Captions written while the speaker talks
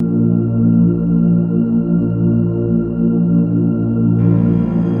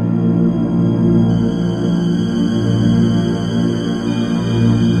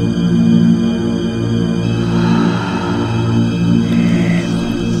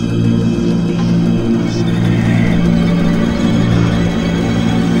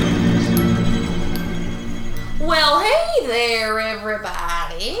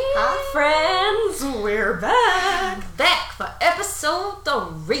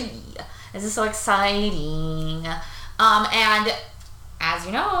is so exciting. And as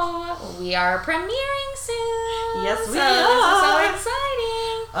you know, we are premiering soon. Yes, we are. are. This is so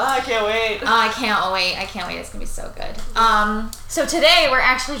exciting. Oh, I can't wait. I can't wait. It's going to be so good. So today we're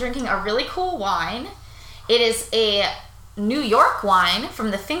actually drinking a really cool wine. It is a New York wine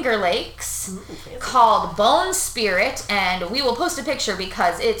from the Finger Lakes called Bone Spirit, and we will post a picture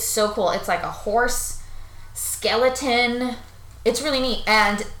because it's so cool. It's like a horse skeleton. It's really neat.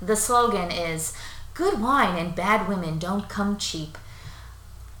 And the slogan is, "Good wine and bad women don't come cheap."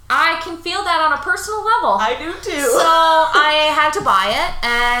 I can feel that on a personal level. I do too. So I had to buy it,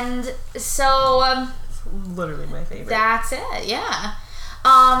 and so it's literally my favorite. That's it. Yeah.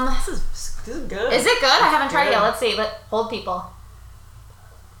 This is good. Is it good? I haven't tried it yet. Let's see. Hold people.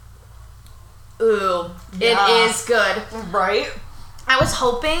 Ooh, Yeah. It is good. Right? I was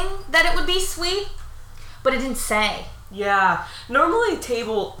hoping that it would be sweet, but it didn't say. Yeah. Normally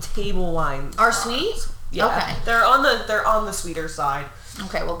table wines Are sweet? Yeah. Okay. They're on the sweeter side.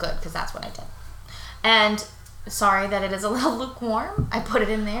 Okay, well, good, because that's what I did. And sorry that it is a little lukewarm. I put it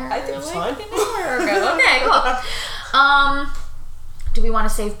in there. I think it's fine. Okay, cool. Do we want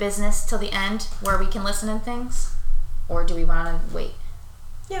to save business till the end where we can listen and things? Or do we want to wait?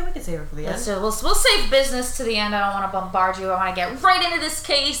 Yeah, we can save it for the end. So we'll save business to the end. I don't want to bombard you. I want to get right into this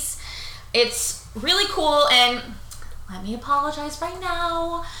case. It's really cool, and let me apologize right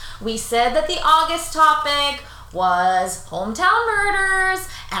now. We said that the August topic was hometown murders,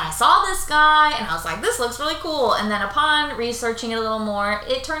 and I saw this guy, and I was like, this looks really cool. And then upon researching it a little more,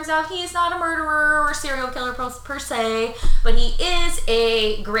 it turns out he's not a murderer or serial killer per se, but he is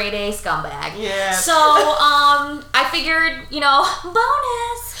a grade A scumbag. Yeah. So, I figured,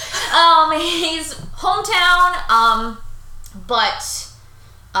 bonus. He's hometown, but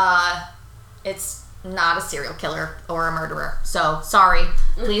it's not a serial killer or a murderer. So, sorry.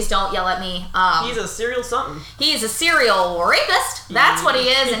 Please don't yell at me. He's a serial something. He's a serial rapist. That's what he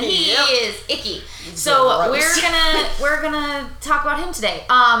is, and he is icky. So we're gonna talk about him today.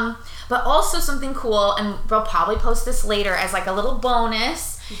 But also something cool, and we'll probably post this later as like a little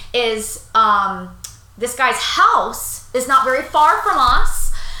bonus, is this guy's house is not very far from us.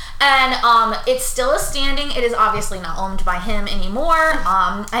 And it's still standing. It is obviously not owned by him anymore.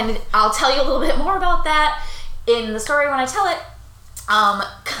 And I'll tell you a little bit more about that in the story when I tell it,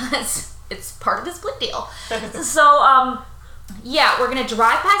 because it's part of his split deal. So, yeah, we're gonna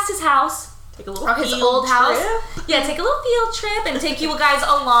drive past his house, take a little or his field old house. trip. Yeah, take a little field trip and take you guys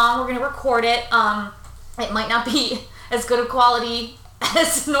along. We're gonna record it. It might not be as good a quality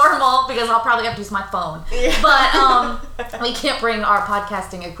as normal because I'll probably have to use my phone. Yeah. But we can't bring our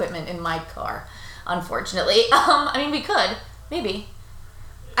podcasting equipment in my car, unfortunately. I mean, we could, maybe.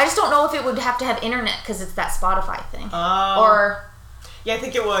 I just don't know if it would have to have internet because it's that Spotify thing. Or yeah, I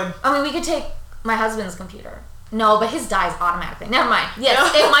think it would. I mean, we could take my husband's computer. No, but his dies automatically. Never mind. Yes,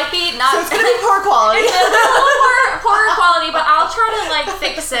 it might be not. So it's gonna be poor quality. It's gonna be a little poor quality, but I'll try to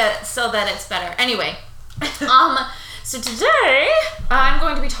fix it so that it's better. Anyway, so today I'm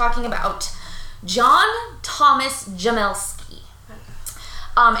going to be talking about John Thomas Jamelske.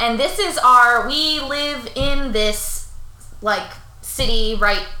 And this is we live in this city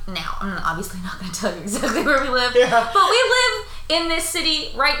right now. I'm obviously not going to tell you exactly where we live, but we live in this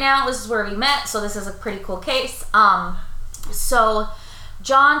city right now. This is where we met, so this is a pretty cool case. So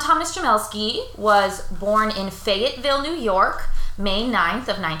John Thomas Jamelske was born in Fayetteville, New York, May 9th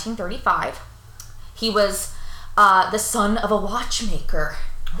of 1935. He was the son of a watchmaker,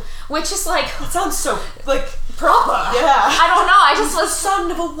 which is that sounds so proper. Yeah. I don't know. I just was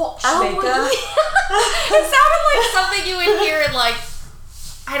son of a watchmaker. It sounded like something you would hear in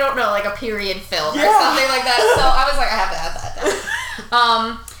I don't know, a period film or something like that. So I was like, I have to add that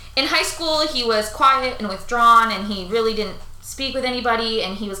down. In high school, he was quiet and withdrawn, and he really didn't speak with anybody,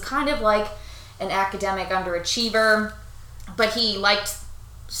 and he was kind of like an academic underachiever, but he liked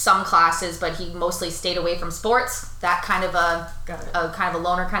some classes, but he mostly stayed away from sports. That kind of a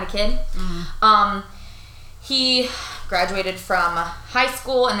loner kind of kid. Mm-hmm. He graduated from high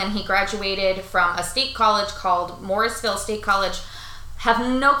school, and then he graduated from a state college called Morrisville State College. Have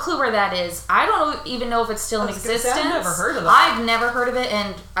no clue where that is. I don't even know if it's still in existence. I've never heard of it. I've never heard of it,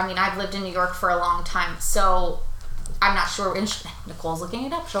 and I mean, I've lived in New York for a long time, so I'm not sure. Nicole's looking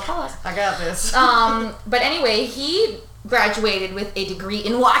it up. She'll tell us. I got this. But anyway, he graduated with a degree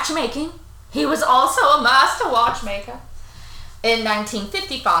in watchmaking. He was also a master watchmaker. In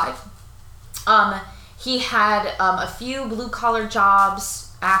 1955, he had a few blue-collar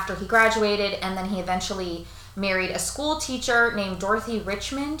jobs after he graduated, and then he eventually married a school teacher named Dorothy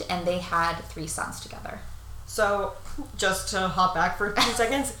Richmond, and they had 3 sons together. So, just to hop back for 2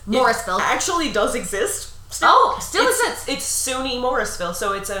 seconds, Morrisville it actually does exist. Still. Oh, still exists. It's SUNY Morrisville,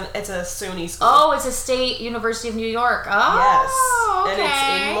 so it's a SUNY school. Oh, it's a state University of New York. Oh, yes, okay. and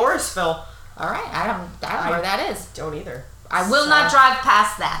it's in Morrisville. All right, I don't know where that is. Don't either. I will not drive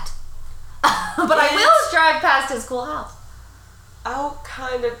past that, but I will drive past his cool house. Out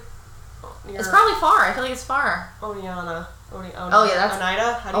kind of. It's probably far. I feel like it's far. Oneida. Oh yeah, that's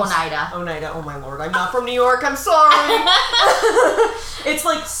Oneida. Oneida. Oh my lord, I'm not from New York. I'm sorry. It's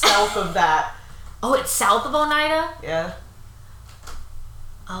like south of that. Oh, it's south of Oneida? Yeah.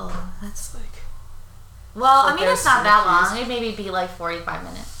 Oh, that's like... Well, I mean, it's not that long. It'd maybe be like 45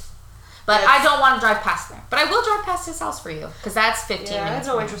 minutes. But I don't want to drive past there. But I will drive past his house for you, because that's 15 minutes. I have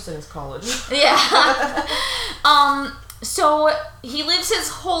no interest in his college. Yeah. So he lives his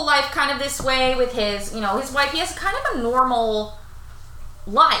whole life kind of this way with his, his wife. He has kind of a normal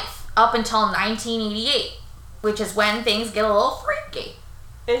life up until 1988, which is when things get a little freaky.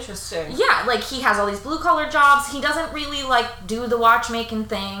 Interesting. Yeah, like he has all these blue-collar jobs. He doesn't really do the watchmaking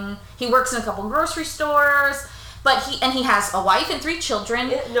thing. He works in a couple grocery stores, but he has a wife and 3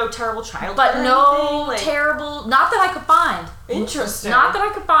 children. No terrible child. But no terrible. Not that I could find. Interesting. Not that I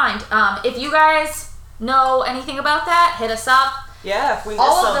could find. If you guys know anything about that, hit us up. Yeah, if we missed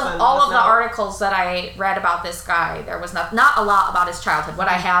something. All of the articles that I read about this guy, there was not a lot about his childhood. What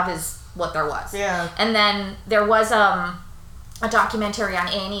I have is what there was. Yeah. And then there was a documentary on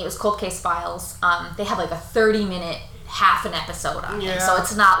A&E. It was Cold Case Files. They have like a 30-minute half an episode on him, so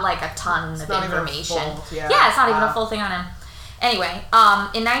it's not like a ton of information. It's not even a full thing on him. Anyway,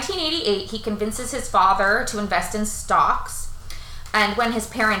 in 1988, he convinces his father to invest in stocks, and when his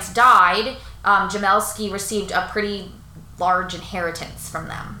parents died, Jamelske received a pretty large inheritance from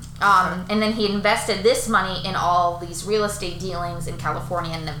them. And then he invested this money in all these real estate dealings in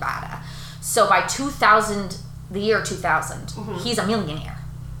California and Nevada. So by the year 2000, he's a millionaire.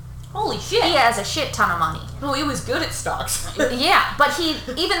 Holy shit. He has a shit ton of money. Well, he was good at stocks. Yeah, but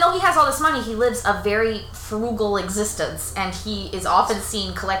even though he has all this money, he lives a very frugal existence, and he is often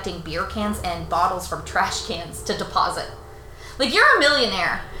seen collecting beer cans and bottles from trash cans to deposit. Like, you're a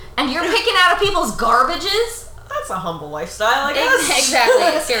millionaire, and you're picking out of people's garbages? That's a humble lifestyle, I guess.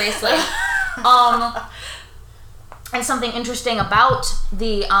 Exactly, seriously. And something interesting about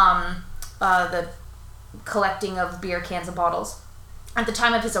the collecting of beer cans and bottles. At the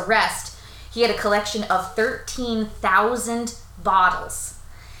time of his arrest, he had a collection of 13,000 bottles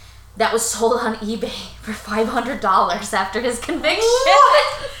that was sold on eBay for $500 after his conviction.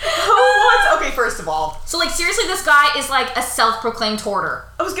 What? Okay, first of all. So, seriously, this guy is a self-proclaimed hoarder.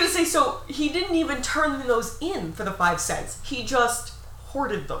 I was going to say, so he didn't even turn those in for the 5 cents. He just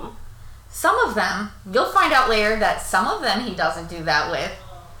hoarded them. Some of them, you'll find out later that some of them he doesn't do that with.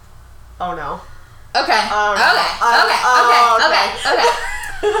 Oh, no. Okay. Okay.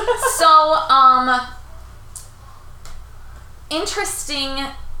 So, interesting.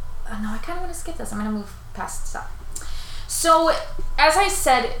 Oh, no, I kind of want to skip this. I'm going to move past stuff. So, as I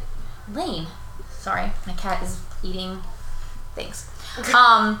said, Lane. Sorry, my cat is eating things.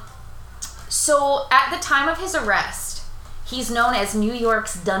 So, at the time of his arrest, he's known as New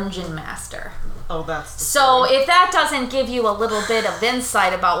York's Dungeon Master. Oh, that's the So, if that doesn't give you a little bit of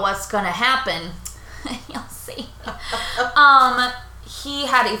insight about what's going to happen, you'll see. He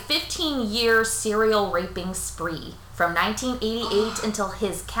had a 15-year serial raping spree from 1988 until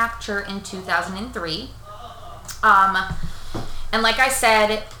his capture in 2003. And like I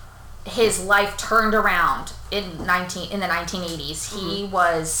said, his life turned around in the 1980s. He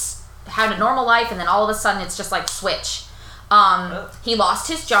had a normal life, and then all of a sudden it's just switch. He lost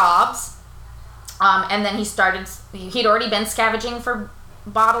his jobs, and then he'd already been scavenging for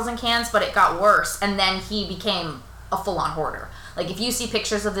bottles and cans, but it got worse, and then he became a full-on hoarder. If you see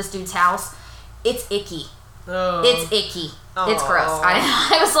pictures of this dude's house, it's icky. Oh. It's icky. Oh. It's gross.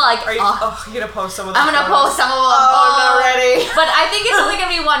 I was like, you're gonna post some of them? I'm gonna post some of them. Oh, I'm not ready. But I think it's only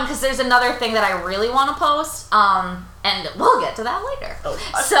gonna be one, because there's another thing that I really want to post, and we'll get to that later. Oh.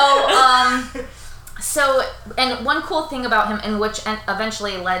 So, and one cool thing about him, and which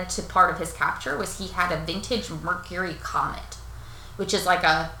eventually led to part of his capture, was he had a vintage Mercury Comet, which is at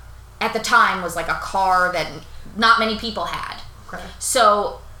the time was a car that not many people had. Okay.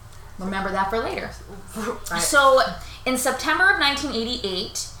 So, remember that for later. Right. So, in September of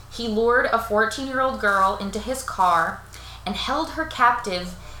 1988, he lured a 14-year-old girl into his car and held her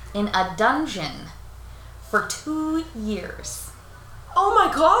captive in a dungeon for 2 years. Oh my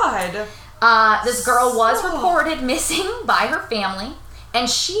god! This girl was reported missing by her family, and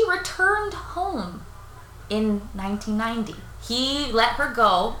she returned home in 1990. He let her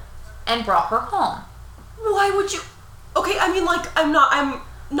go and brought her home. Why would you? Okay, I mean, like, I'm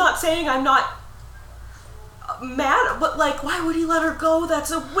not saying I'm not mad, but like, why would he let her go?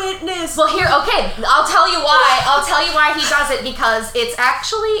 That's a witness. Well, here, okay, I'll tell you why. I'll tell you why he does it, because it's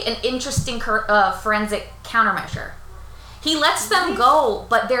actually an interesting forensic countermeasure. He lets them go,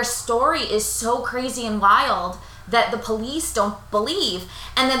 but their story is so crazy and wild that the police don't believe.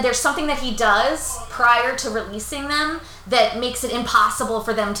 And then there's something that he does prior to releasing them that makes it impossible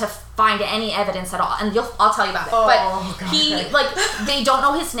for them to find any evidence at all. And I'll tell you about it. Oh, but God, he, okay. like, they don't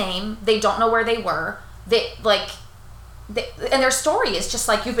know his name. They don't know where they were. And their story is just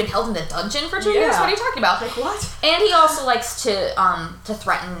like, you've been held in a dungeon for 2 years? What are you talking about? Like, what? And he also likes to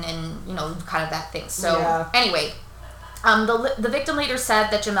threaten and, kind of that thing. So, anyway, the victim later said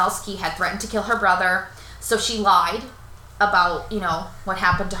that Jamelske had threatened to kill her brother, so she lied about, what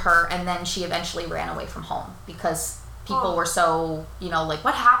happened to her, and then she eventually ran away from home because people were so, like,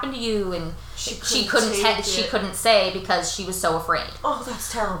 what happened to you? And she couldn't say because she was so afraid. Oh,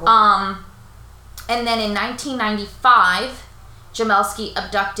 that's terrible. And then in 1995, Jamelske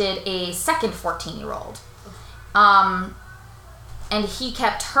abducted a second 14-year-old. And he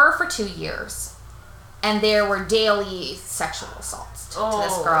kept her for 2 years. And there were daily sexual assaults to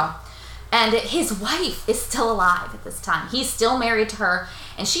this girl. And his wife is still alive at this time. He's still married to her.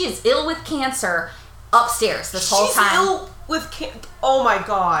 And she is ill with cancer upstairs this whole time. She's ill with cancer? Oh my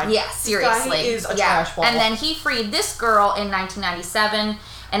God. Yeah, seriously. This guy is a trash ball. And then he freed this girl in 1997.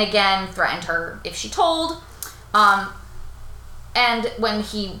 And again, threatened her if she told. And when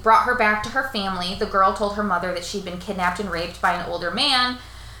he brought her back to her family, the girl told her mother that she'd been kidnapped and raped by an older man,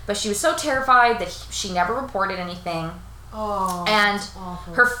 but she was so terrified that she never reported anything. Oh, and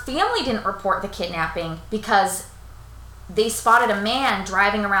awful. Her family didn't report the kidnapping because they spotted a man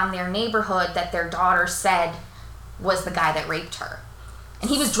driving around their neighborhood that their daughter said was the guy that raped her. And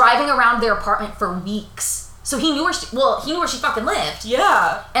he was driving around their apartment for weeks. So he knew where she fucking lived.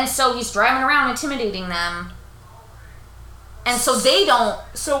 Yeah. And so he's driving around intimidating them. And so they don't.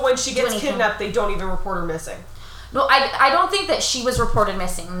 So when she gets kidnapped, they don't even report her missing. No, I don't think that she was reported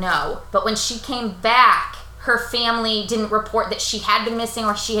missing, no. But when she came back, her family didn't report that she had been missing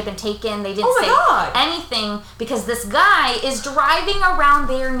or she had been taken. They didn't say anything because this guy is driving around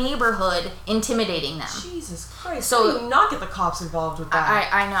their neighborhood intimidating them. Jesus Christ. So how do you not get the cops involved with that?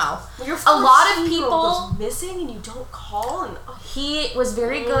 I know. Your a lot of people goes missing and you don't call. And he was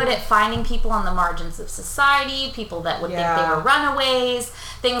very good at finding people on the margins of society, people that would think they were runaways,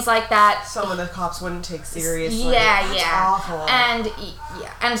 things like that. Someone the cops wouldn't take seriously. That's awful.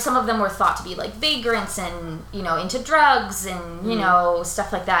 And some of them were thought to be like vagrants and into drugs and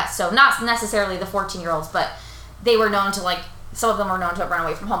stuff like that. So not necessarily the 14-year-olds, but they were known to some of them were known to have run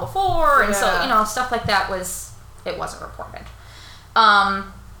away from home before, and so stuff like that wasn't reported.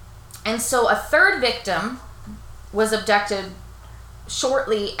 And so a third victim was abducted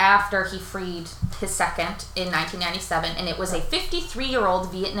shortly after he freed his second in 1997, and it was a 53-year-old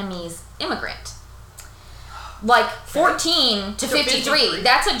Vietnamese immigrant. 14 to 53.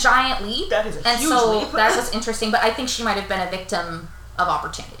 That's a giant leap. That is a huge leap. That was interesting, but I think she might have been a victim of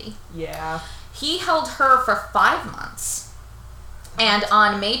opportunity. Yeah. He held her for 5 months, and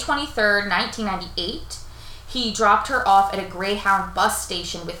on May 23rd, 1998, he dropped her off at a Greyhound bus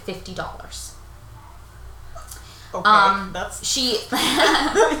station with $50. Okay, that's...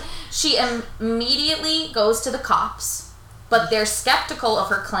 She immediately goes to the cops, but they're skeptical of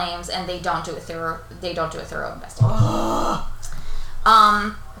her claims and they don't do a thorough investigation.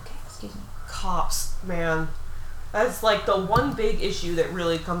 Okay, excuse me. Cops, man. That's the one big issue that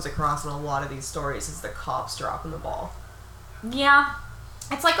really comes across in a lot of these stories is the cops dropping the ball. Yeah.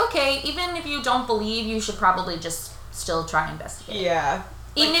 It's okay, even if you don't believe, you should probably just still try and investigate. Yeah.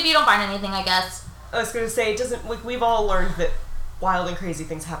 Even if you don't find anything, I guess. I was going to say, it doesn't... we've all learned that wild and crazy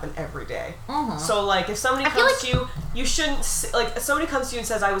things happen every day. Mm-hmm. So, if somebody comes to you, you shouldn't... if somebody comes to you and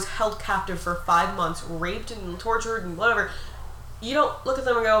says, I was held captive for 5 months, raped and tortured and whatever, you don't look at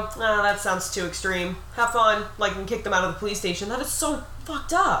them and go, that sounds too extreme. Have fun, and kick them out of the police station. That is so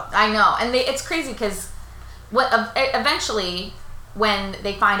fucked up. I know. And it's crazy because eventually... when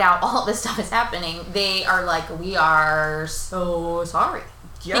they find out all this stuff is happening, they are we are so sorry.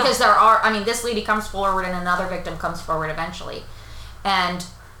 Yeah. Because this lady comes forward and another victim comes forward eventually. And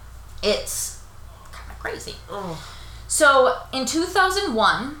it's kind of crazy. Oh. So in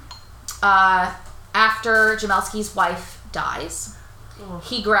 2001, after Jamelske's wife dies,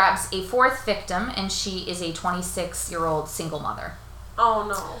 he grabs a fourth victim, and she is a 26-year-old single mother. Oh,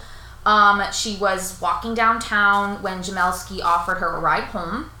 no. She was walking downtown when Jamelske offered her a ride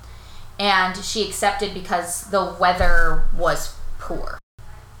home, and she accepted because the weather was poor.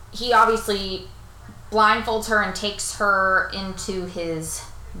 He obviously blindfolds her and takes her into his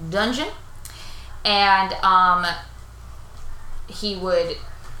dungeon. And he would,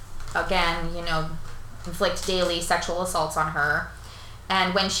 again, inflict daily sexual assaults on her.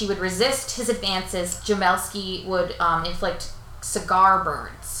 And when she would resist his advances, Jamelske would inflict cigar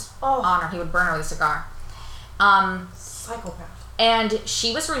burns on her. He would burn her with a cigar. Psychopath. And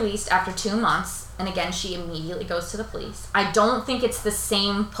she was released after 2 months. And again, she immediately goes to the police. I don't think it's the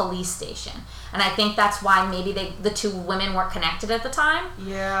same police station. And I think that's why maybe the two women weren't connected at the time.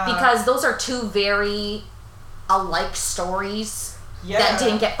 Yeah. Because those are two very alike stories that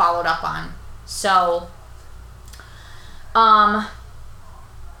didn't get followed up on. So,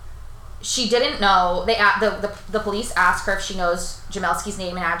 she didn't know. The police asked her if she knows Jamelske's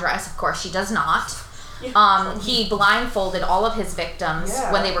name and address. Of course, she does not. Yeah. He blindfolded all of his victims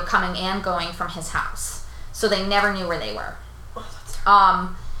when they were coming and going from his house. So they never knew where they were.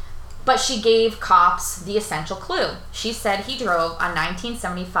 But she gave cops the essential clue. She said he drove a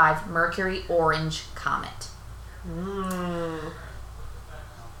 1975 Mercury Orange Comet.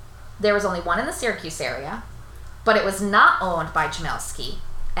 There was only one in the Syracuse area, but it was not owned by Jamelske.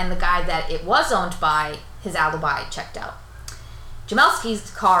 And the guy that it was owned by, his alibi checked out.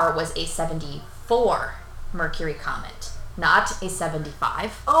 Jamelske's car was a 74 Mercury Comet, not a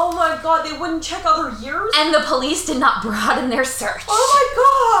 75. Oh my god, they wouldn't check other years? And the police did not broaden their search. Oh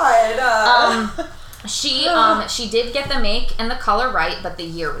my god! She did get the make and the color right, but the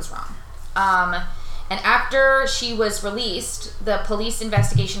year was wrong. And after she was released, the police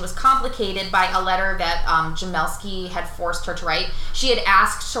investigation was complicated by a letter that Jamelske had forced her to write. She had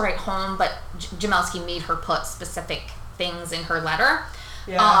asked to write home, but Jamelske made her put specific things in her letter.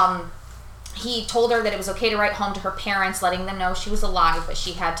 Yeah. He told her that it was okay to write home to her parents, letting them know she was alive, but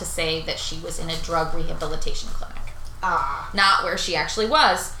she had to say that she was in a drug rehabilitation clinic. Not where she actually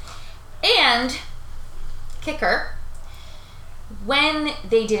was. And, kicker, when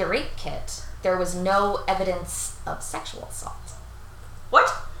they did a rape kit, there was no evidence of sexual assault.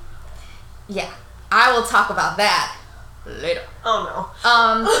 What? Yeah. I will talk about that later. Oh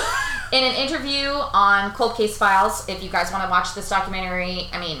no. In an interview on Cold Case Files, if you guys want to watch this documentary,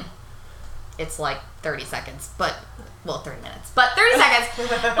 I mean, it's like 30 seconds, but, 30 minutes, but 30 seconds.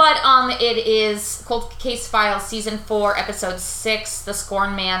 But it is Cold Case Files Season 4, Episode 6, The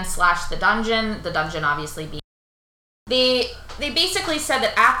Scorn Man / The Dungeon. The dungeon obviously being... They basically said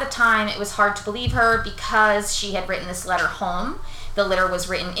that at the time it was hard to believe her because she had written this letter home. The letter was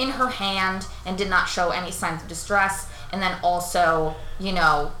written in her hand and did not show any signs of distress. And then also,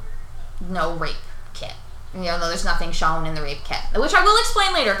 no rape kit. There's nothing shown in the rape kit, which I will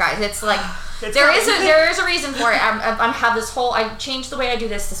explain later, guys. It's like there is a reason for it. I have this whole. I changed the way I do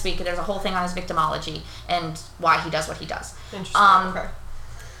this week. There's a whole thing on his victimology and why he does what he does. Interesting. Okay.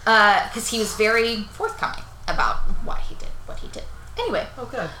 Because he was very forthcoming about why he did what he did. Anyway. Oh,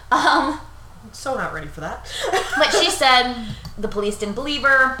 good. I'm so not ready for that. But she said the police didn't believe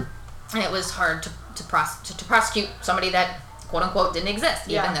her, and it was hard to prosecute somebody that quote unquote didn't exist,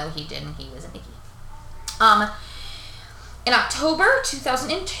 even though he did, and he was a Mickey. In October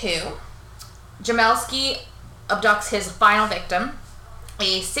 2002, Jamelske abducts his final victim,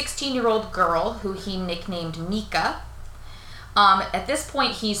 a 16-year-old girl who he nicknamed Mika. At this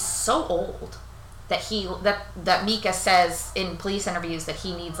point, he's so old that Mika says in police interviews that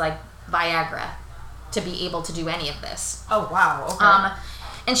he needs like Viagra to be able to do any of this. Oh wow! Okay.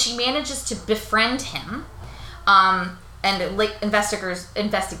 And she manages to befriend him. And investigators.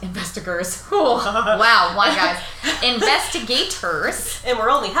 Oh, wow, one guys. Investigators. And we're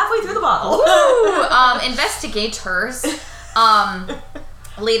only halfway through the bottle. Investigators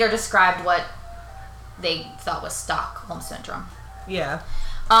later described what they thought was Stockholm syndrome. Yeah.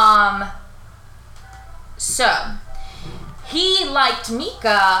 So he liked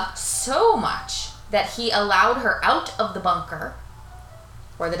Mika so much that he allowed her out of the bunker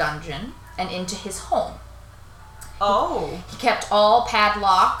or the dungeon and into his home. Oh. He kept all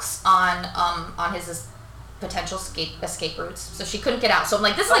padlocks on his potential escape routes, so she couldn't get out. So I'm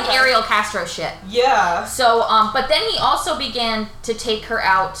like, this is like Ariel Castro shit. Yeah. So, but then he also began to take her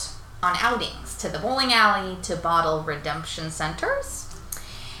out on outings to the bowling alley, to bottle redemption centers,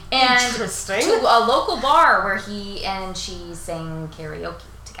 and interesting, to a local bar where he and she sang karaoke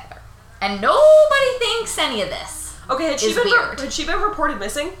together. And nobody thinks any of this. Okay, had she been reported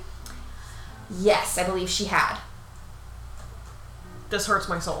missing? Yes, I believe she had. This hurts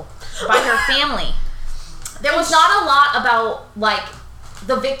my soul. By her family. There was not a lot about, like,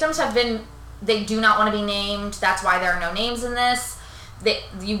 the victims they do not want to be named. That's why there are no names in this.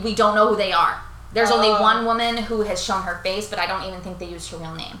 We don't know who they are. There's only one woman who has shown her face, but I don't even think they used her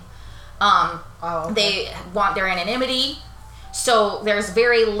real name. Okay. They want their anonymity. So there's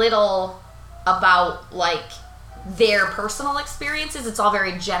very little about, like, their personal experiences. It's all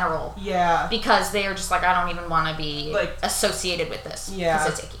very general. Yeah. Because they are just like, I don't even want to be like associated with this. Yeah.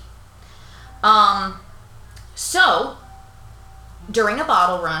 Because it's icky. So, during a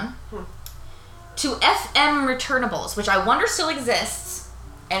bottle run, to FM Returnables, which I wonder still exists,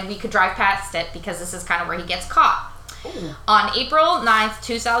 and we could drive past it because this is kind of where he gets caught. Ooh. On April 9th,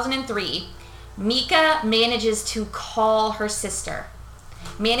 2003, Mika manages to call her sister.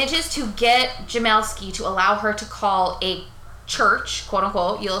 Manages to get Jamelske to allow her to call a church, quote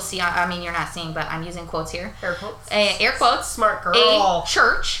unquote. You'll see, I mean, you're not seeing, but I'm using quotes here. Air quotes. Air quotes. Smart girl. A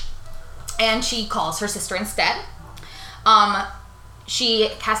church. And she calls her sister instead. She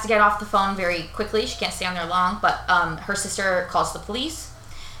has to get off the phone very quickly. She can't stay on there long, but her sister calls the police.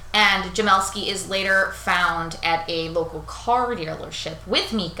 And Jamelske is later found at a local car dealership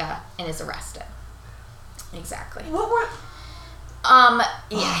with Mika and is arrested. Exactly. What were...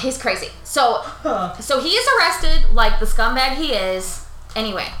 Yeah, he's crazy. So he is arrested like the scumbag he is.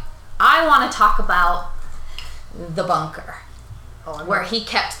 Anyway, I want to talk about the bunker where he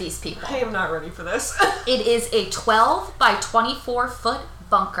kept these people. I am not ready for this. It is a 12 by 24 foot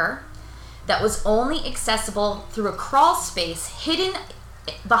bunker that was only accessible through a crawl space hidden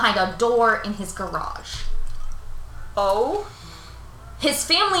behind a door in his garage. Oh? His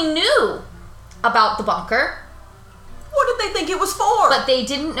family knew about the bunker. What did they think it was for? But they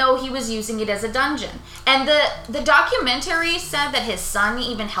didn't know he was using it as a dungeon. And the documentary said that his son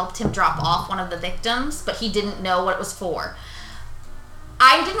even helped him drop off one of the victims, but he didn't know what it was for.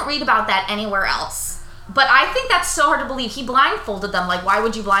 I didn't read about that anywhere else. But I think that's so hard to believe. He blindfolded them. Like, why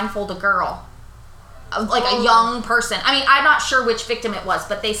would you blindfold a girl? Like a young person. I mean, I'm not sure which victim it was,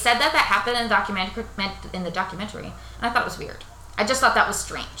 but they said that happened in the documentary. And I thought it was weird. I just thought that was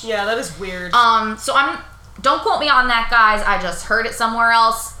strange. Yeah, that is weird. So don't quote me on that, guys. I just heard it somewhere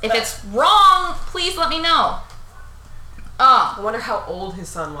else. If it's wrong, please let me know. I wonder how old his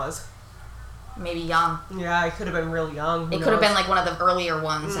son was. Maybe young. Yeah, he could have been real young. It could have been like one of the earlier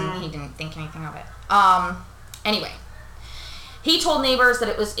ones, and he didn't think anything of it. Anyway, he told neighbors that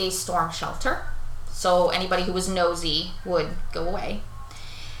it was a storm shelter, so anybody who was nosy would go away.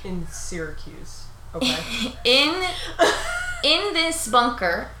 In Syracuse. Okay. In this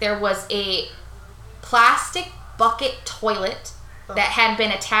bunker, there was a plastic bucket toilet that had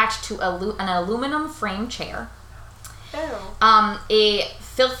been attached to an aluminum frame chair. Ew. A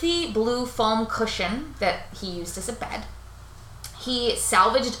filthy blue foam cushion that he used as a bed. He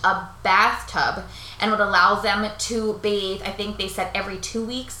salvaged a bathtub and would allow them to bathe, I think they said every 2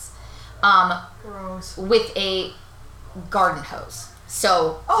 weeks, Gross. with a garden hose.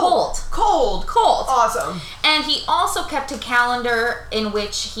 So, cold. Awesome. And he also kept a calendar in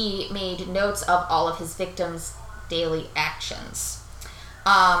which he made notes of all of his victims' daily actions.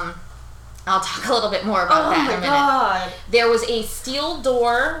 I'll talk a little bit more about that in a minute. God. There was a steel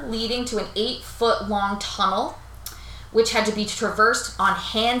door leading to an 8-foot long tunnel, which had to be traversed on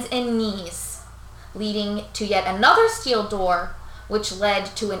hands and knees, leading to yet another steel door, which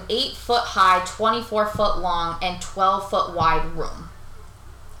led to an 8-foot high, 24-foot long, and 12-foot wide room.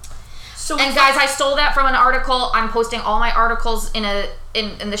 And guys, I stole that from an article. I'm posting all my articles in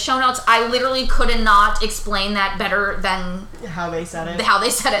the show notes. I literally could not explain that better than how they said it.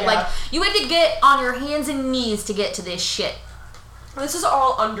 Yeah. Like, you had to get on your hands and knees to get to this shit. This is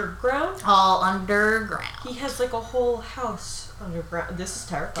all underground? All underground. He has like a whole house underground. This is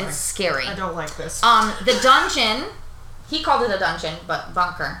terrifying. It's scary. I don't like this. The dungeon, he called it a dungeon, but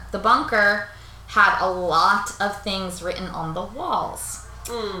bunker. The bunker had a lot of things written on the walls.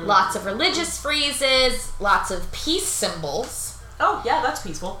 Lots of religious phrases, lots of peace symbols. Oh, yeah, that's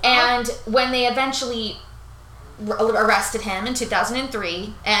peaceful. And when they eventually arrested him in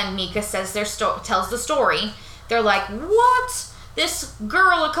 2003, and Mika says tells the story, they're like, what? This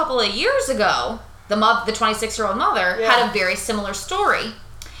girl a couple of years ago, the 26-year-old mother, had a very similar story.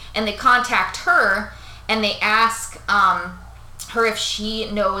 And they contact her, and they ask her if she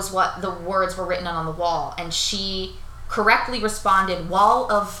knows what the words were written on the wall. And she correctly responded,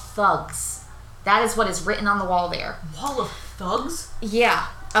 "Wall of thugs." That is what is written on the wall there. Wall of thugs? Yeah.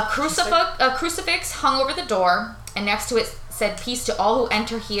 A crucifix hung over the door, and next to it said, "Peace to all who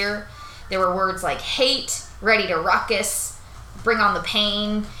enter here." There were words like hate, ready to ruckus, bring on the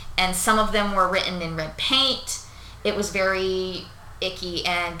pain, and some of them were written in red paint. It was very icky,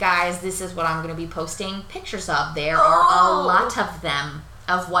 and guys, this is what I'm going to be posting pictures of. There are a lot of them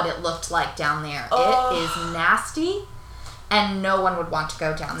of what it looked like down there. It is nasty. And no one would want to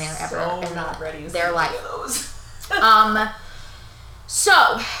go down there ever. So not ready to their see life. those.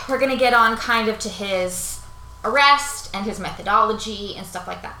 So, we're going to get on kind of to his arrest and his methodology and stuff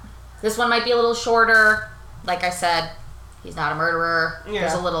like that. This one might be a little shorter. Like I said, he's not a murderer. Yeah.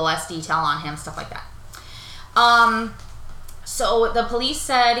 There's a little less detail on him, stuff like that. So the police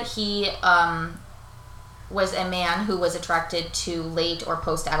said he was a man who was attracted to late or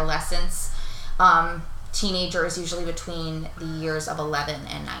post-adolescence teenagers, usually between the years of 11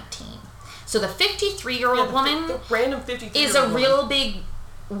 and 19. So the 53-year-old woman the random 53-year-old is a real big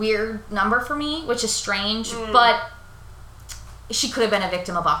weird number for me, which is strange, but she could have been a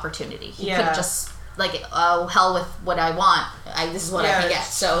victim of opportunity. He could have just, like, oh, hell with what I want. This is what I can get.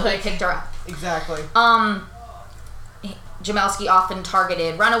 So he picked her up. Exactly. Jamelske often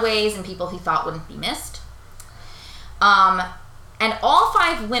targeted runaways and people he thought wouldn't be missed. And all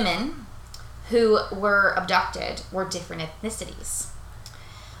 5 women who were abducted were different ethnicities.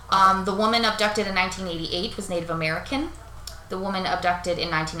 The woman abducted in 1988 was Native American. The woman abducted in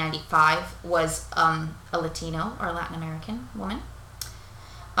 1995 was a Latino or Latin American woman.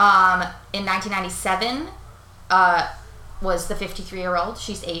 In 1997 was the 53-year-old.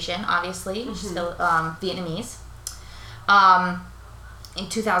 She's Asian, obviously. She's still Vietnamese. In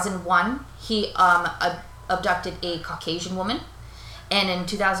 2001, he abducted a Caucasian woman. And in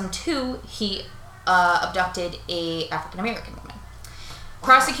 2002, he abducted a African-American woman.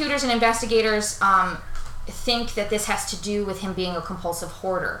 Prosecutors and investigators think that this has to do with him being a compulsive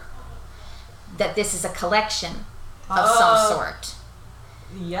hoarder. That this is a collection of some sort.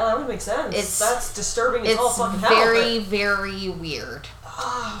 Yeah, that would make sense. That's disturbing as all fucking hell. It's very, very weird.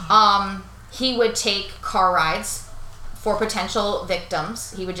 He would take car rides for potential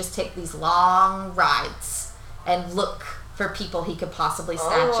victims. He would just take these long rides and look for people he could possibly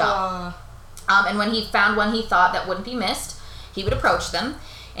snatch up. And when he found one he thought that wouldn't be missed, he would approach them,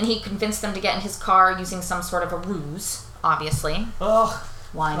 and he convinced them to get in his car using some sort of a ruse, obviously. Oh,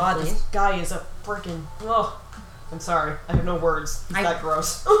 Wine, God, please. this guy is a freaking... Oh, I'm sorry. I have no words. He's that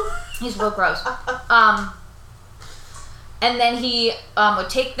gross. He's real gross. And then he would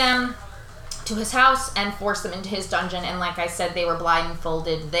take them to his house and force them into his dungeon, and like I said, they were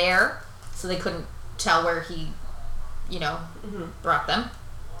blindfolded there, so they couldn't tell where he, brought them.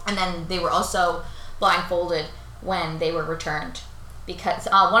 And then they were also blindfolded when they were returned, because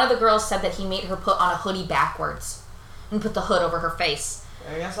one of the girls said that he made her put on a hoodie backwards and put the hood over her face.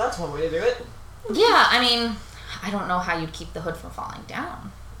 I guess that's one way to do it. Yeah, I mean, I don't know how you'd keep the hood from falling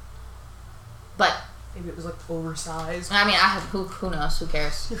down, but maybe it was like oversized. I mean, who knows? Who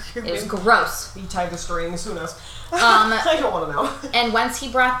cares? It was gross. He tied the strings. Who knows? I don't want to know. And once he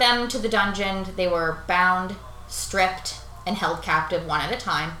brought them to the dungeon, they were bound, stripped, and held captive one at a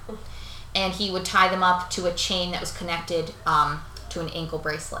time. And he would tie them up to a chain that was connected to an ankle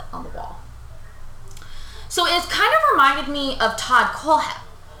bracelet on the wall. So it kind of reminded me of Todd Kohlhepp.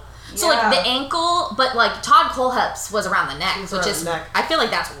 So, like, the ankle, but, like, Todd Kohlhepp's was around the neck, which is, I feel like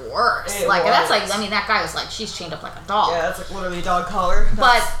that's worse. That's like, I mean, that guy was like, she's chained up like a dog. Yeah, that's like literally a dog collar.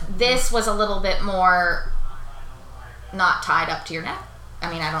 But this was a little bit more not tied up to your neck. I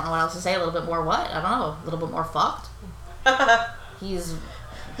mean, I don't know what else to say. A little bit more what? I don't know. A little bit more fucked. He's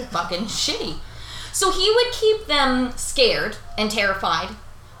fucking shitty. So he would keep them scared and terrified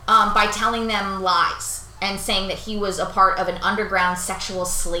by telling them lies. And saying that he was a part of an underground sexual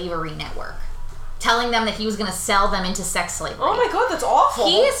slavery network. Telling them that he was going to sell them into sex slavery. Oh my God, that's awful.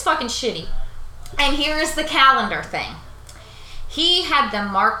 He is fucking shitty. And here's the calendar thing. He had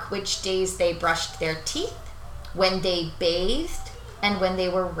them mark which days they brushed their teeth, when they bathed, and when they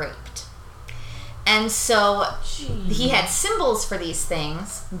were raped. And so he had symbols for these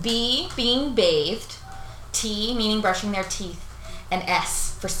things. B, being bathed. T, meaning brushing their teeth. And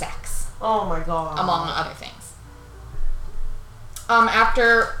S, for sex. Oh my God. Among other things.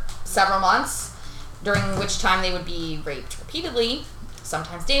 After several months, during which time they would be raped repeatedly,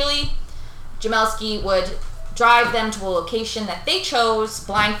 sometimes daily, Jamelske would drive them to a location that they chose,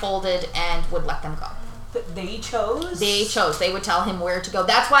 blindfolded, and would let them go. They chose? They chose. They would tell him where to go.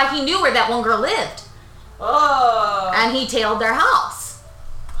 That's why he knew where that one girl lived. Oh. And he tailed their house.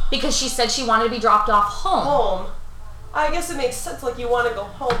 Because she said she wanted to be dropped off home. I guess it makes sense, like, you want to go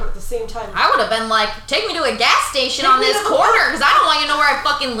home, but at the same time... I would have been like, take me to a gas station on this corner, because I don't want you to know where I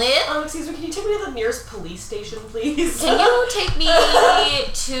fucking live. Excuse me, can you take me to the nearest police station, please? Can you take me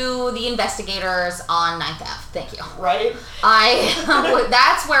to the investigators on 9th Ave? Thank you. Right?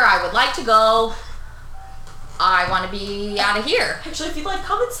 That's where I would like to go. I want to be out of here. Actually, if you'd like,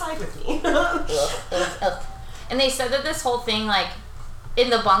 come inside with me. And they said that this whole thing, like, in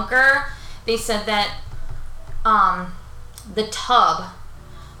the bunker, they said that the tub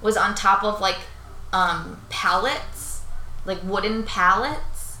was on top of, like, pallets like wooden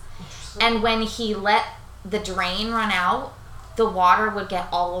pallets. And when he let the drain run out, the water would get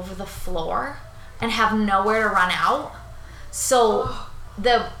all over the floor and have nowhere to run out. So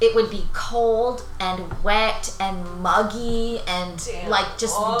it would be cold and wet and muggy and like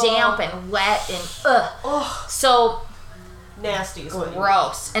just damp and wet and so nasty is what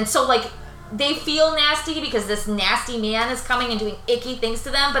gross. And so like they feel nasty because this nasty man is coming and doing icky things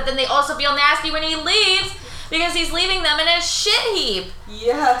to them, but then they also feel nasty when he leaves because he's leaving them in a shit heap.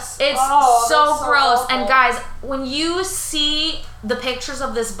 Yes. It's so gross. Awful. And guys, when you see the pictures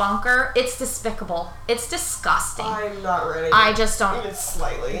of this bunker, it's despicable. It's disgusting. I'm not ready. I just don't. Even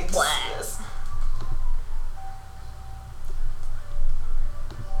slightly.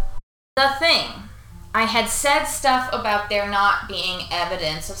 The thing, I had said stuff about there not being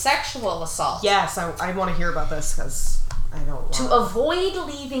evidence of sexual assault. Yes, I want to hear about this because I don't want to avoid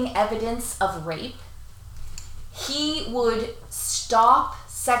leaving evidence of rape, he would stop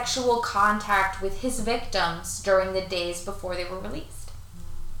sexual contact with his victims during the days before they were released.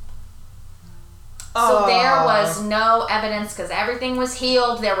 So there was no evidence because everything was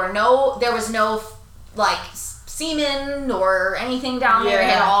healed. There was no like semen or anything down there. It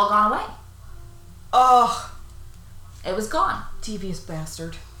had all gone away. It was gone. Devious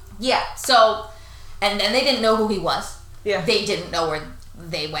bastard. Yeah. So, and then they didn't know who he was. Yeah. They didn't know where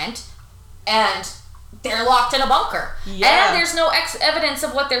they went, and they're locked in a bunker. Yeah. And there's no evidence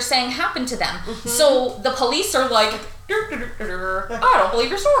of what they're saying happened to them. Mm-hmm. So the police are like, I don't believe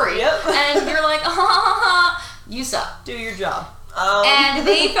your story. Yep. And you're like, you suck. Do your job. And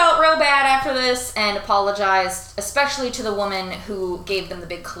they felt real bad after this and apologized, especially to the woman who gave them the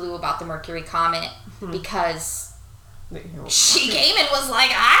big clue about the Mercury comet, because she came and was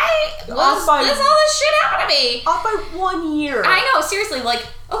like, all this shit happened to me. Off by 1 year. I know, seriously, like,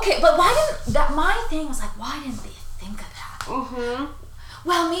 okay, but my thing was like, why didn't they think of that? Mm-hmm.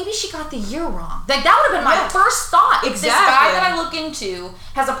 Well, maybe she got the year wrong. Like, that would have been my first thought. If this guy that I look into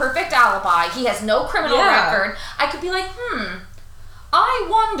has a perfect alibi, he has no criminal record, I could be like, I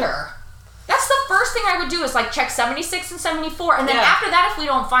wonder. That's the first thing I would do is like check 76 and 74, and then after that, if we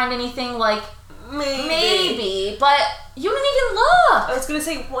don't find anything, like maybe, but you didn't even look. I was gonna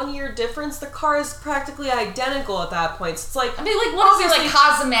say 1 year difference. The car is practically identical at that point. So it's like, I mean, like what is there, like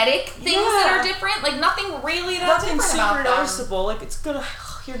cosmetic things that are different? Like nothing really that's different about them. Nothing super noticeable. Like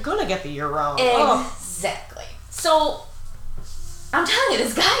you're gonna get the year wrong. Exactly. So I'm telling you,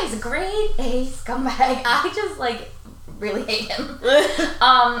 this guy is a grade A scumbag. I just like really hate him.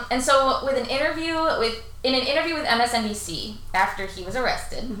 And so in an interview with MSNBC after he was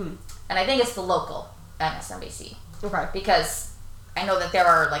arrested, and I think it's the local MSNBC. Okay. Because I know that there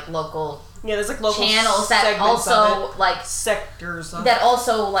are like local there's like local channels that also like sectors that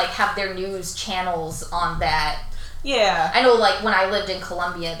also like have their news channels on that. Yeah. I know, like, when I lived in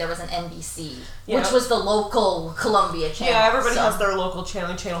Columbia, there was an NBC, which was the local Columbia channel. Yeah, everybody has their local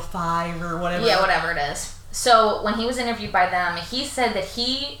channel, Channel 5 or whatever. Yeah, whatever it is. So, when he was interviewed by them, he said that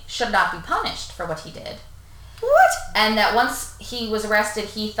he should not be punished for what he did. What? And that once he was arrested,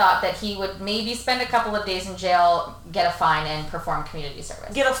 he thought that he would maybe spend a couple of days in jail, get a fine, and perform community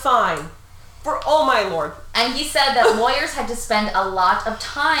service. Get a fine. Oh my lord. And he said that lawyers had to spend a lot of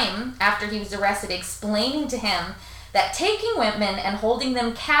time after he was arrested explaining to him that taking women and holding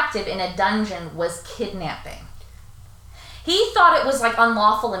them captive in a dungeon was kidnapping. He thought it was like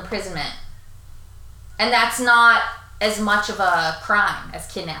unlawful imprisonment. And that's not as much of a crime as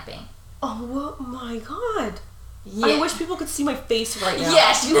kidnapping. Oh my god. Yeah. I wish people could see my face right now.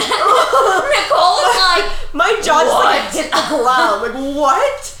 Yes. Nicole is like, my jaw just like hit the ground. Like,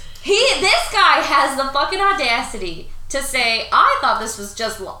 what? This guy has the fucking audacity to say, I thought this was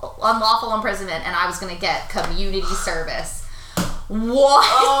just unlawful imprisonment and I was going to get community service. What?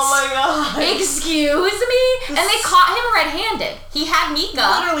 Oh my god. Excuse me? And they caught him red-handed. He had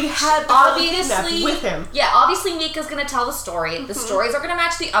Mika. Literally had the obviously with him. Yeah, obviously Mika's going to tell the story. The stories are going to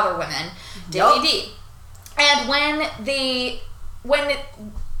match the other women. Dilly-dee. And when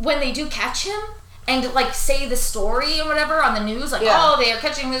they do catch him and like say the story or whatever on the news, like, oh, they are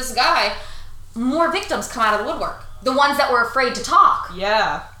catching this guy, more victims come out of the woodwork. The ones that were afraid to talk.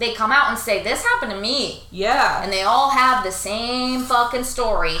 Yeah. They come out and say, this happened to me. Yeah. And they all have the same fucking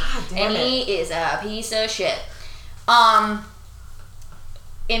story. God damn it. He is a piece of shit. And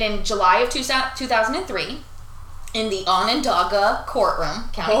in July of 2003, in the Onondaga courtroom,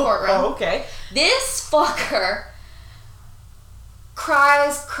 county courtroom. Okay. This fucker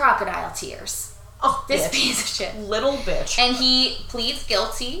cries crocodile tears. Oh, this piece of shit. Little bitch. And he pleads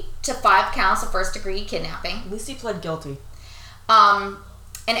guilty to 5 counts of first-degree kidnapping. At least he pled guilty. And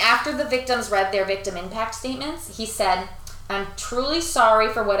after the victims read their victim impact statements, he said, I'm truly sorry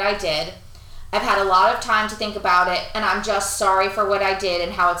for what I did. I've had a lot of time to think about it, and I'm just sorry for what I did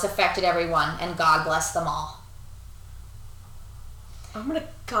and how it's affected everyone, and God bless them all. I'm gonna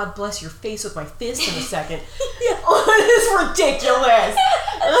God bless your face with my fist in a second. This is ridiculous.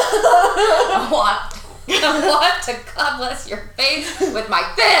 What? What? To God bless your face with my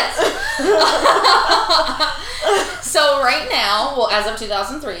fist. So right now, well, as of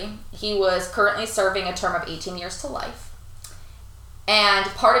 2003, he was currently serving a term of 18 years to life. And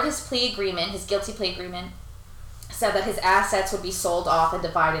part of his plea agreement, his guilty plea agreement, said that his assets would be sold off and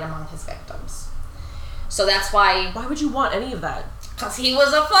divided among his victims. So that's why... Why would you want any of that? Because he was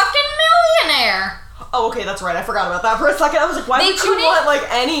a fucking millionaire. Oh, okay, that's right. I forgot about that for a second. I was like, why would you want, like,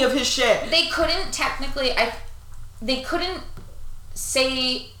 any of his shit? They couldn't technically... They couldn't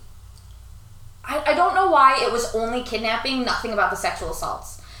say... I don't know why it was only kidnapping, nothing about the sexual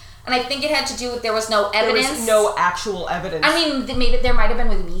assaults. And I think it had to do with there was no evidence. There was no actual evidence. I mean, maybe there might have been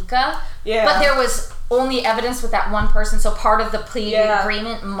with Mika. Yeah. But there was only evidence with that one person, so part of the plea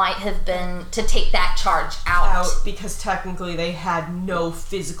agreement might have been to take that charge out. Because technically they had no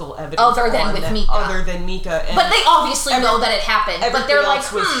physical evidence. Other than with Mika. Other than Mika. And but they obviously know that it happened. But they're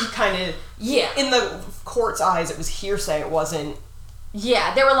like, was kind of... Yeah. In the court's eyes, it was hearsay. It wasn't...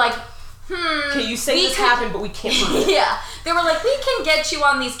 Yeah, they were like... Okay, you say this happened, but we can't prove it. Yeah. They were like, we can get you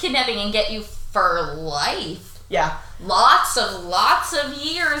on these kidnapping and get you for life. Yeah. Lots of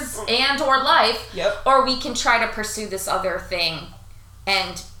years and or life. Yep. Or we can try to pursue this other thing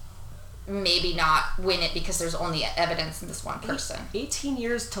and maybe not win it because there's only evidence in this one person. 18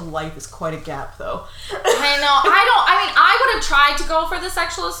 years to life is quite a gap, though. I know. I would have tried to go for the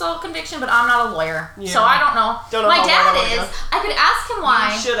sexual assault conviction, but I'm not a lawyer. Yeah. So I don't know. My dad is. I could ask him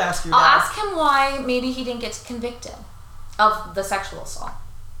why. You should ask your dad. I'll ask him why maybe he didn't get convicted of the sexual assault.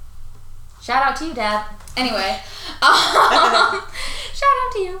 Shout out to you, Dad. Anyway. Shout out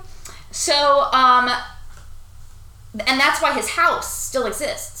to you. So, and that's why his house still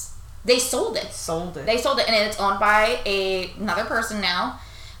exists. They sold it. They sold it, and it's owned by another person now.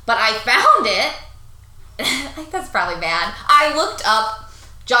 But I found it. I think that's probably bad. I looked up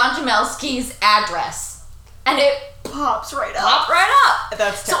John Jamelske's address, and it pops right up.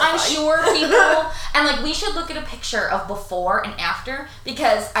 That's terrifying. So I'm sure people, and like we should look at a picture of before and after,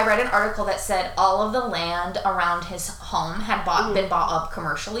 because I read an article that said all of the land around his home had been bought up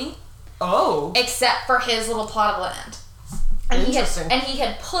commercially. Oh. Except for his little plot of land. And he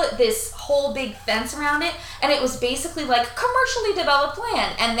had put this whole big fence around it, and it was basically like commercially developed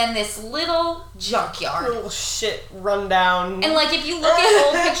land, and then this little junkyard. Little shit rundown. And like if you look at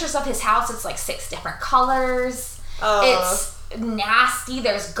old pictures of his house, it's like 6 different colors. It's nasty.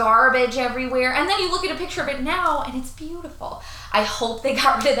 There's garbage everywhere. And then you look at a picture of it now, and it's beautiful. I hope they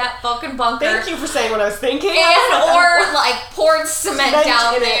got rid of that fucking bunker. Thank you for saying what I was thinking. Or like poured cement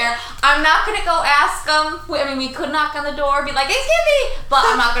down there. I'm not gonna go ask them. I mean, we could knock on the door, be like, "Excuse me," but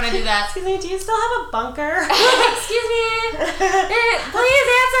I'm not gonna do that. Excuse me, do you still have a bunker? Excuse me, please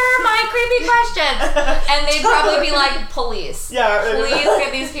answer my creepy questions. And they'd probably be like, "Police, please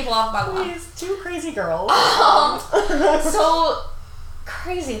get these people off my lawn." Please, 2 crazy girls. So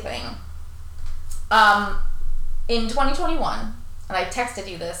crazy thing. In 2021. And I texted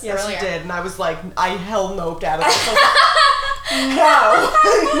you this earlier. Yes, you did. And I was like, I hell noped out of it. No.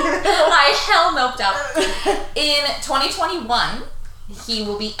 I hell noped out. In 2021, he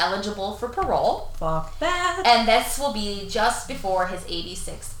will be eligible for parole. Fuck that. And this will be just before his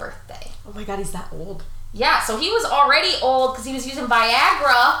 86th birthday. Oh my god, he's that old. Yeah, so he was already old because he was using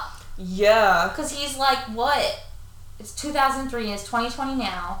Viagra. Yeah. Because he's like, what? It's 2003, it's 2020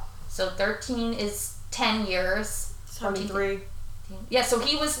 now. So 13 is 10 years. 73. Yeah, so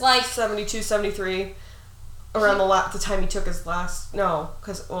he was like 72, 73. Around the time he took his last... No,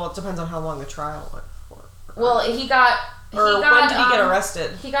 because, well, it depends on how long the trial went for. Well, when did he get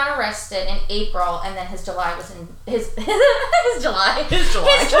arrested? He got arrested in April, and then his July was in... His July. His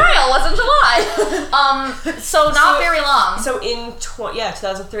trial was in July. So not very long. So in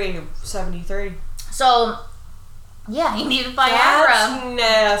 2003, 73. So... Yeah, he needed Viagra.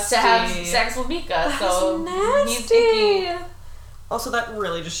 That's nasty. To have sex with Mika. That's so nasty. He's icky. Also, that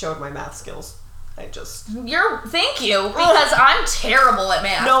really just showed my math skills. Thank you, because I'm terrible at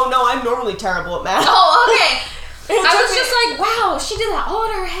math. No, I'm normally terrible at math. Oh, okay. I was just like, wow, she did that all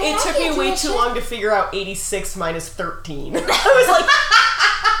in her head. It took me way too long to figure out 86 minus 13. I was like,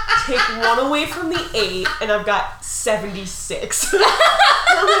 take 1 away from the 8, and I've got 76.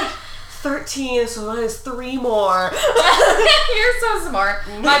 I'm like, 13, so minus 3 more. You're so smart.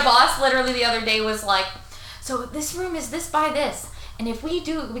 My boss literally the other day was like, so this room is this by this, and if we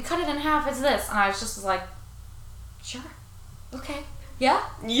cut it in half, it's this. And I was just like, sure. Okay. Yeah?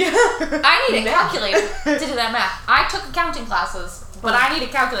 Yeah. I need a calculator to do that math. I took accounting classes, but I need a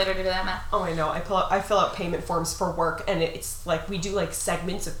calculator to do that math. Oh, I know. I fill out payment forms for work, and it's like we do like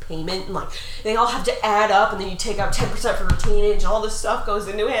segments of payment, and like they all have to add up, and then you take out 10% for retainage, and all this stuff goes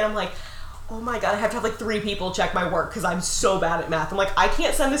into it. And I'm like, oh my god, I have to have like 3 people check my work because I'm so bad at math. I'm like, I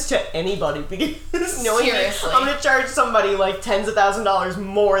can't send this to anybody because knowing Seriously. I'm gonna charge somebody like tens of $1,000s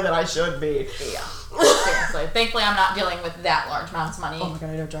more than I should be. Yeah. Seriously. Thankfully, I'm not dealing with that large amounts of money. Oh my god,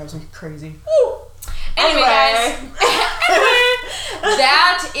 I know, it drives me crazy. Woo. Anyway, guys.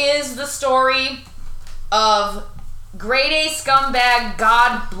 That is the story of grade A scumbag,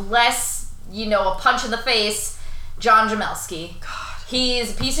 God bless, a punch in the face, John Jamelske. God.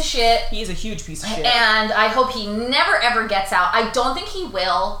 He's a piece of shit. He is a huge piece of shit. And I hope he never ever gets out. I don't think he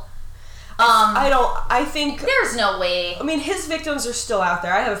will. I think there's no way. I mean, his victims are still out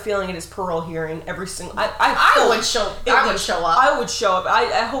there. I have a feeling at his parole hearing, every single. I would show up. I would show up.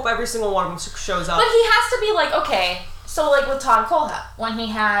 I hope every single one of them shows up. But he has to be like, okay. So like with Todd Colehep, when he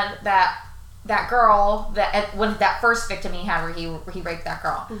had that girl when that first victim he had where he raped that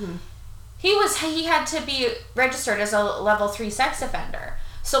girl, mm-hmm. he had to be registered as a level 3 sex offender.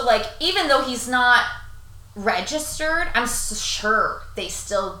 So like even though he's not registered, I'm sure they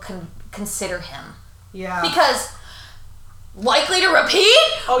still consider him. Yeah. Because likely to repeat?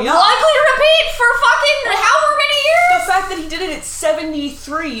 Oh, yeah. Likely to repeat for fucking however many years? The fact that he did it at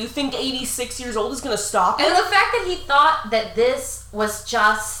 73, you think 86 years old is going to stop him? And the fact that he thought that this was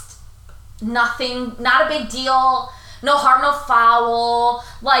just nothing, not a big deal, no harm, no foul.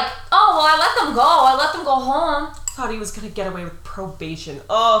 Like, oh, well, I let them go home. Thought he was going to get away with probation.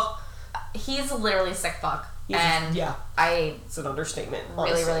 Ugh. He's literally a sick fuck. Yeah. It's an understatement. Really,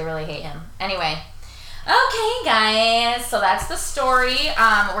 Honestly. really, really hate him. Anyway. Okay, guys. So that's the story.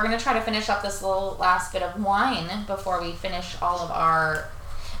 We're going to try to finish up this little last bit of wine before we finish all of our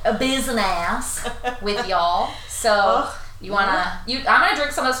business with y'all. So I'm going to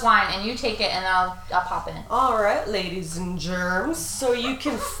drink some of this wine and you take it and I'll pop in. All right, ladies and germs. So you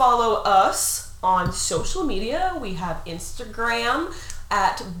can follow us on social media. We have Instagram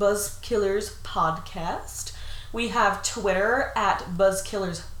at Buzzkillers Podcast. We have Twitter at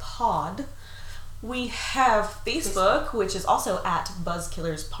Buzzkillers Pod. We have Facebook, which is also at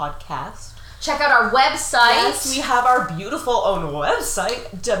Buzzkillers Podcast. Check out our website. Yes, we have our beautiful own website,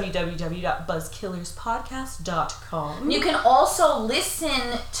 www.buzzkillerspodcast.com. You can also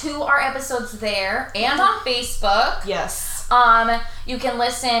listen to our episodes there and on Facebook. Yes. You can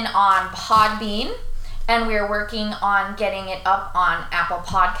listen on Podbean. And we're working on getting it up on Apple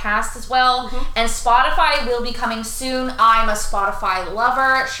Podcasts as well. Mm-hmm. And Spotify will be coming soon. I'm a Spotify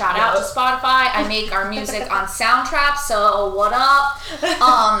lover. Shout out to Spotify. I make our music on Soundtrap, so what up?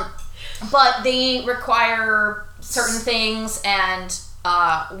 But they require certain things, and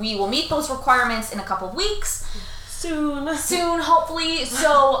we will meet those requirements in a couple of weeks. Soon, hopefully.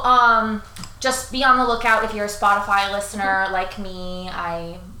 So just be on the lookout if you're a Spotify listener like me.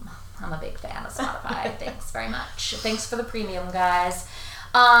 I'm a big fan of Spotify. Thanks very much. Thanks for the premium, guys.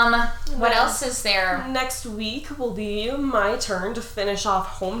 What else is there? Next week will be my turn to finish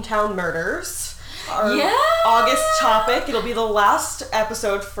off Hometown Murders. Our August topic. It'll be the last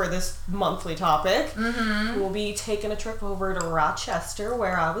episode for this monthly topic. Mm-hmm. We'll be taking a trip over to Rochester,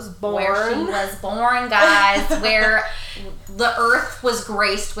 where I was born. Where she was born, guys. Where the earth was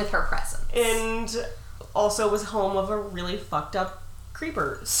graced with her presence. And also was home of a really fucked up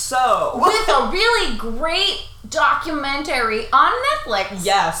creeper. So with a really great documentary on Netflix.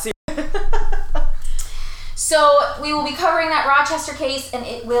 Yes. So we will be covering that Rochester case, and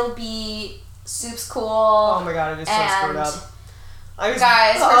it will be soups cool. Oh my god, it is so screwed up.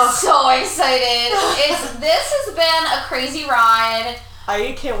 Guys, we're so excited. This has been a crazy ride.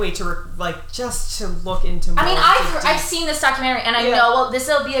 I can't wait to just to look into more. I mean, I've seen this documentary, and I know this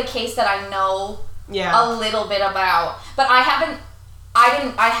will be a case that I know a little bit about, but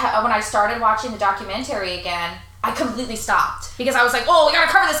when I started watching the documentary again, I completely stopped because I was like, oh, we gotta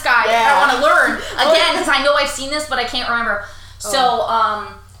cover this guy. I want to learn again because I know I've seen this, but I can't remember. So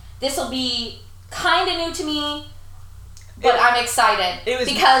this will be kind of new to me, but I'm excited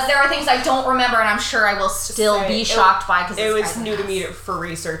because there are things I don't remember, and I'm sure I will still be shocked by because it was new to me for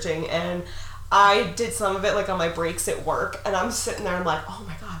researching, and I did some of it on my breaks at work, and I'm sitting there and I'm like, oh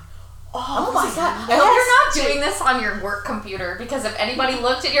my god. Oh my god. I hope you're not doing this on your work computer, because if anybody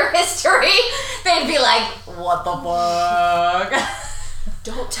looked at your history, they'd be like, what the fuck?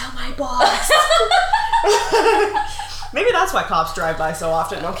 Don't tell my boss. Maybe that's why cops drive by so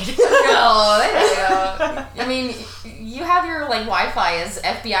often. No, I'm kidding. No, there you go. I mean, you have your like Wi-Fi as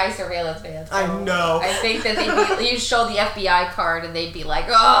FBI surveillance man. So I know. I think that you show the FBI card and they'd be like,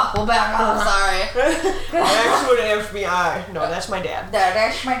 oh, well, back off, sorry. I actually went to FBI. No, that's my dad.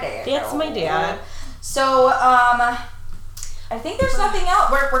 That's my dad. That's my dad. So, I think there's nothing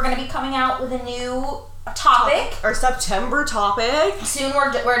else. We're going to be coming out with a new topic. Our September topic. Soon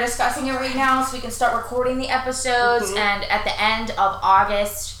we're discussing it right now so we can start recording the episodes. Mm-hmm. And at the end of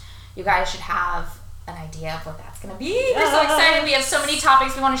August, you guys should have an idea of what that's going to be. We're so excited. We have so many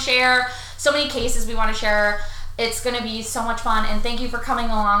topics we want to share, so many cases we want to share. It's going to be so much fun. And thank you for coming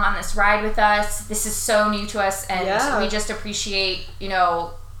along on this ride with us. This is so new to us. And we just appreciate, you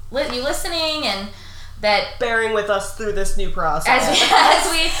listening and that bearing with us through this new process as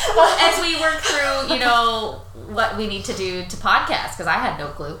we work through what we need to do to podcast, because I had no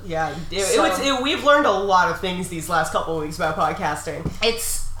clue. We've learned a lot of things these last couple of weeks about podcasting.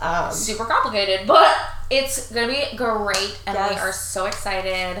 It's super complicated, but it's gonna be great, and we are so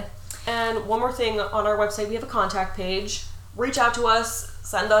excited. And one more thing, on our website we have a contact page. Reach out to us.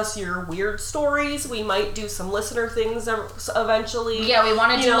 Send us your weird stories. We might do some listener things eventually. Yeah, we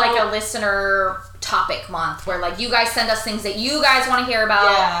want to do like a listener topic month where like you guys send us things that you guys want to hear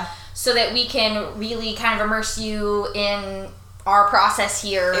about, so that we can really kind of immerse you in our process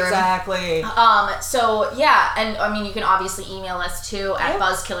here. Exactly. So yeah, and I mean you can obviously email us too at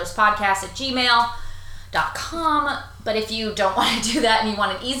buzzkillerspodcast@gmail.com. But if you don't want to do that and you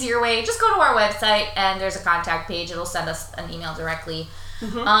want an easier way, just go to our website and there's a contact page. It'll send us an email directly.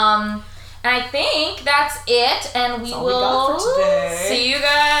 And I think that's it, and we will see you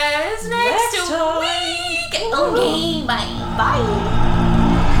guys next week. Okay, bye. Bye.